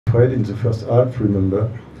spread in the first half, remember,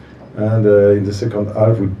 and in the second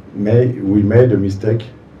half we made a mistake,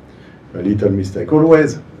 a little mistake.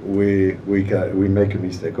 Always we make a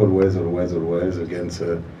mistake. Always against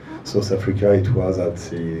South Africa. It was at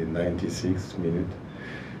the 96th minute.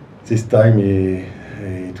 This time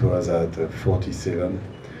it was at 47.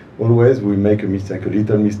 Always we make a mistake, a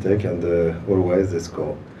little mistake, and always they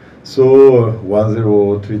score. So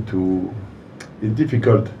 1-0, 3-2. It's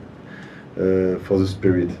difficult for the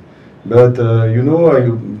spirit. But you know,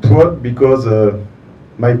 I'm proud because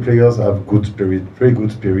my players have good spirit, very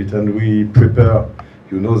good spirit, and we prepare,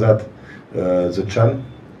 you know that, the CHAN.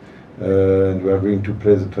 And we are going to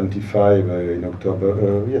play the 25 in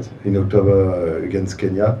October, yes, in October against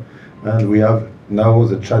Kenya. And we have now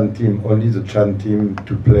the CHAN team, only the CHAN team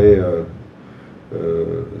to play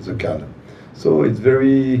the CAN. So it's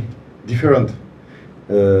very different.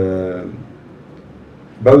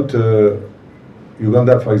 About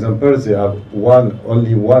Uganda, for example, they have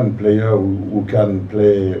only one player who can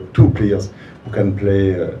play, two players who can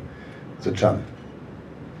play the CHAN.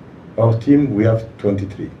 Our team, we have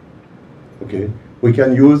 23. Okay, we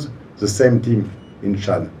can use the same team in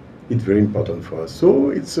CHAN. It's very important for us. So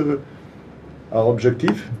it's our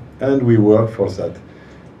objective, and we work for that.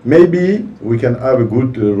 Maybe we can have a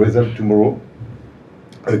good result tomorrow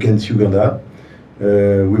against Uganda.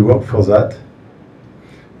 We work for that.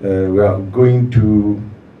 We are going to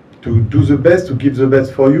do the best, to give the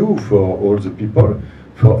best for you, for all the people,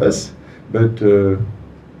 for us, but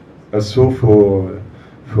also for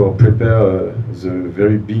prepare the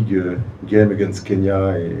very big game against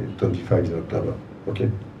Kenya in 25 in October. Okay.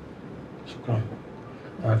 شكرا.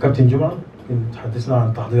 كابتن جمعة، تحدثنا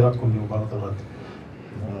عن تحضيراتكم لمباراة الغد.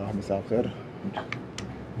 مساء الخير.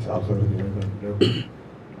 مساء الخير.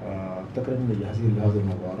 أفتكر إن جاهزين لهذه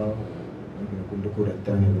المباراة، وممكن يكون الكرة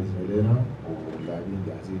الثانية بالنسبة لنا، واللاعبين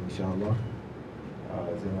جاهزين إن شاء الله.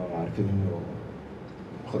 زي ما عارفين إنه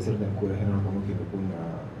خسرنا الكرة هنا، فممكن يكون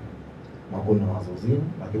ما كنا محظوظين،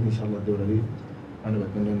 لكن إن شاء الله الدورة دي أنا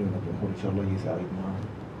بتمنى إنه الجمهور إن شاء الله يساعدنا،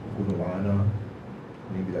 يكونوا معنا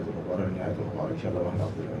من بداية المباراة لنهاية المباراة إن شاء الله، وإحنا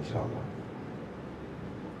أفضل إن شاء الله.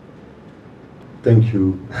 Thank you.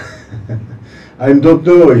 I don't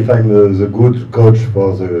know if I'm the good coach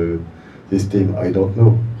for this team. I don't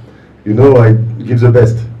know. You know, I give the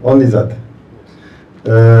best. Only that.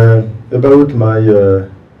 About my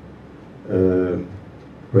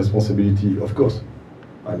responsibility, of course,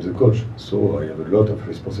 I'm the coach, so I have a lot of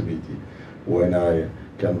responsibility. When I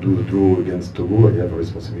can do a draw against Togo, I have a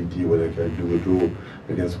responsibility. When I can do a draw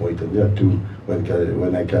against Mauritania too,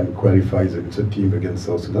 when I can qualify the team against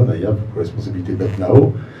South Sudan, I have responsibility. But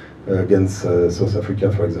now, against South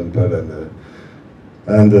Africa, for example,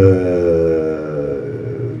 and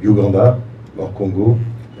Uganda or Congo,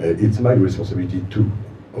 it's my responsibility too,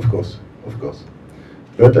 of course.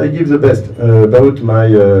 But I give the best. About my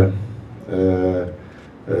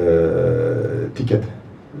ticket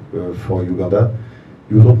for Uganda,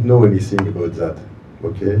 you don't know anything about that,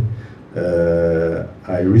 okay?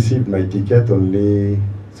 I received my ticket only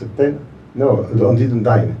only the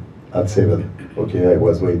 9 at 7. Okay, I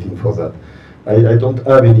was waiting for that. I don't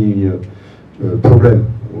have any problem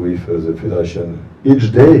with the federation.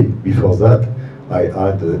 Each day before that, I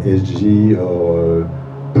had SG or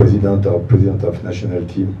president of national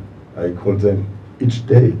team. I called them each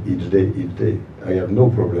day. I have no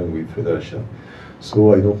problem with federation.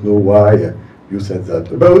 So I don't know why you said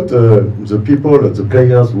that. About the people, the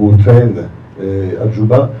players who trained at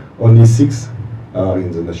Juba, only 6 are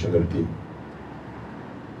in the national team.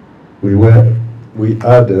 We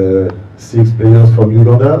had 6 players from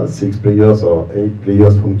Uganda, 6 players or 8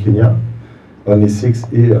 players from Kenya, only 6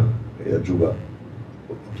 here at Juba.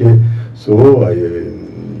 Okay, so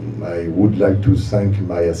I would like to thank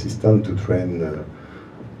my assistant to train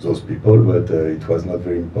those people, but it was not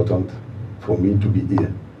very important for me to be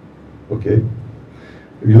here. Okay,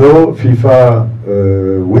 you know, FIFA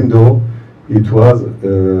window, it was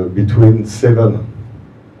between 7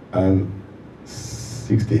 and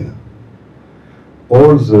 16.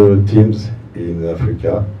 All the teams in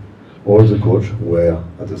Africa, all the coach were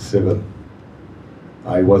at the 7.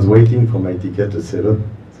 I was waiting for my ticket at 7,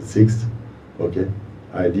 the 6th. Okay,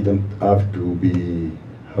 I didn't have to be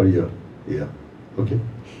earlier here. Okay.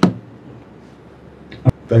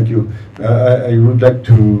 Thank you. I would like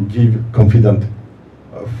to give confidence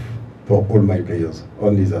for all my players.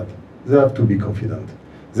 Only that they have to be confident.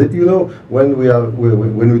 You know, when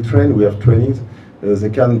we train, we have trainings. They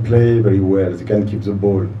can play very well. They can keep the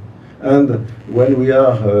ball, and when we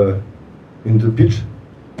are in the pitch,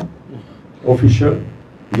 official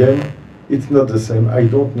game, it's not the same. I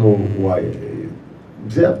don't know why.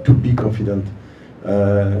 they have to be confident.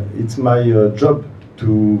 It's my job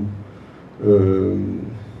to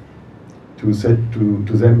say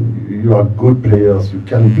to them, you are good players, you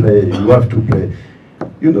can play, you have to play.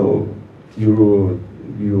 You know, you're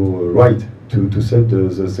right to say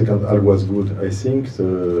the second half was good. I think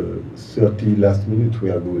the 30 last minutes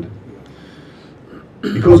were good.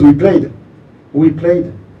 Because we played,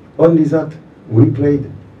 only that, we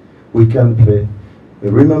played, we can play.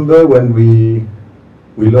 Remember when we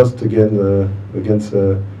lost again against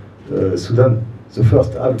Sudan? The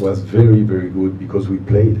first half was very, very good because we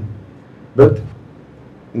played. But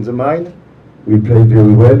in the mind, we played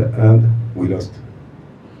very well and we lost.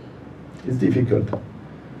 It's difficult.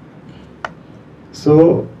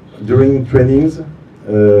 So during trainings,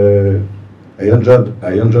 I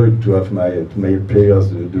enjoyed to have my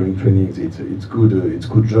players during trainings. It's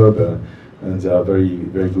good job, and they are very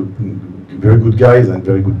good guys and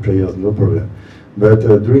very good players, no problem. But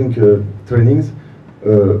during trainings,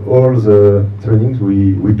 all the trainings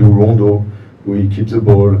we do rondo, we keep the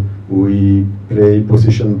ball, we play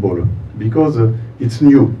possession ball because it's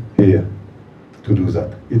new here to do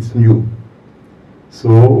that. It's new,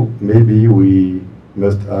 so maybe we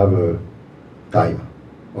must have time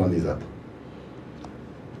only that.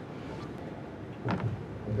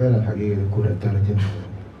 فعلا الحقيقة الكرة الثالثة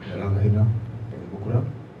نلعبها هنا بكرة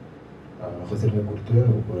خسرنا كرتين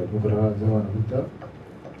وكرة بكرة زي ما أنا قلت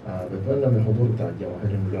بتمنى من الحضور بتاع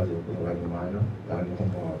الجماهير إنه لازم يكونوا قاعدين معانا لأن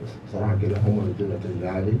هم بصراحة كده هم الدولة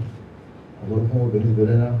العالي حضورهم هو بالنسبة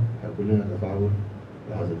لنا هيكون لنا تفاعل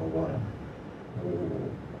لهذه المباراة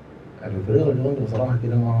الفريق اللي عنده بصراحة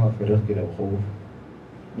كده ما فريق كده بخوف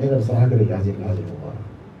نحن بصراحة كده جاهزين لهذه المباراة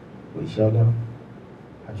وإن شاء الله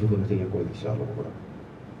هنشوف النتيجة كويسة إن شاء الله بكرة.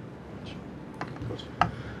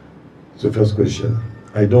 The first question.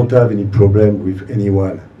 I don't have any problem with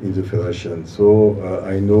anyone in the federation. So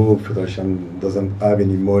I know federation doesn't have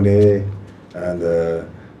any money, and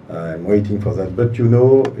I'm waiting for that. But you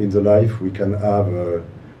know, in the life we can have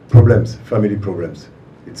problems, family problems.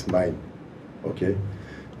 It's mine, okay?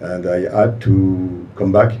 And I had to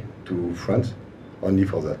come back to France only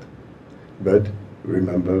for that. But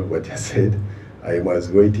remember what I said. I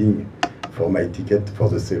was waiting for my ticket for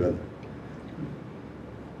the 7th.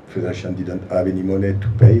 Federation didn't have any money to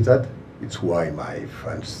pay that. It's why my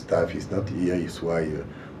French staff is not here. It's why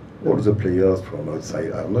all the players from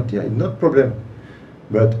outside are not here. Not problem.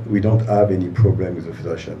 But we don't have any problem with the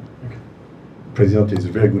Federation. Okay. President is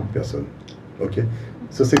a very good person. Okay.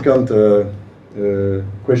 So second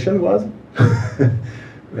question was?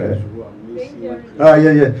 Yeah.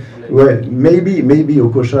 Well, maybe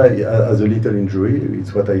Okosha has a little injury.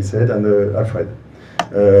 It's what I said, and Alfred.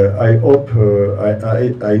 I hope,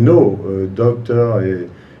 I know doctor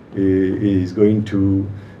is going to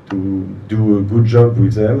do a good job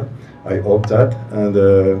with them. I hope that, and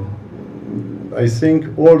I think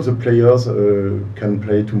all the players can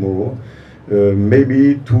play tomorrow.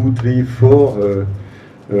 Maybe 2, 3, 4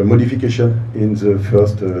 modification in the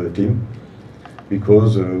first team,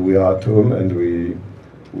 because we are at home and we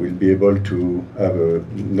will be able to have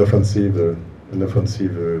an offensive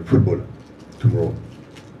football tomorrow.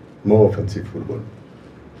 More offensive football.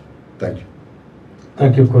 Thank you.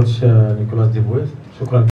 Thank you, Coach Nicolas Dubois. شكرا.